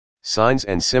Signs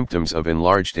and symptoms of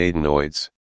enlarged adenoids.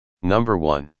 Number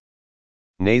 1.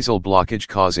 Nasal blockage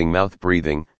causing mouth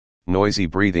breathing, noisy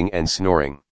breathing and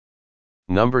snoring.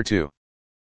 Number 2.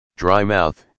 Dry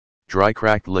mouth, dry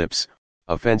cracked lips,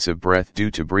 offensive breath due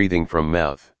to breathing from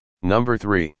mouth. Number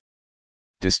 3.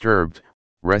 Disturbed,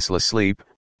 restless sleep,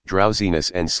 drowsiness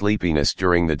and sleepiness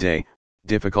during the day,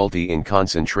 difficulty in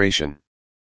concentration.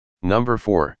 Number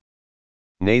 4.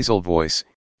 Nasal voice,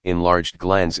 enlarged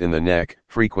glands in the neck,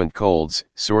 frequent colds,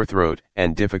 sore throat,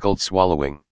 and difficult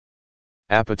swallowing.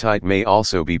 Appetite may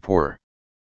also be poor.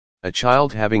 A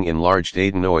child having enlarged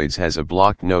adenoids has a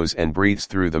blocked nose and breathes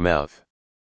through the mouth.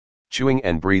 Chewing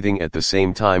and breathing at the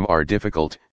same time are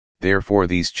difficult, therefore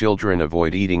these children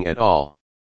avoid eating at all.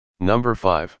 Number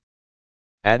 5.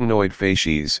 Adenoid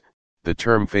facies. The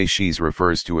term facies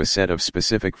refers to a set of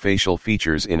specific facial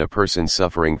features in a person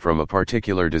suffering from a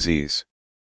particular disease.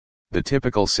 The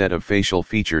typical set of facial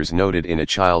features noted in a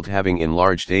child having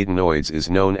enlarged adenoids is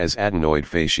known as adenoid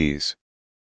facies.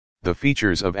 The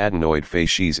features of adenoid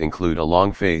facies include a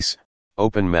long face,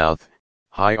 open mouth,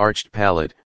 high arched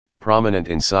palate, prominent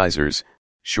incisors,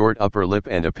 short upper lip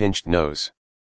and a pinched nose.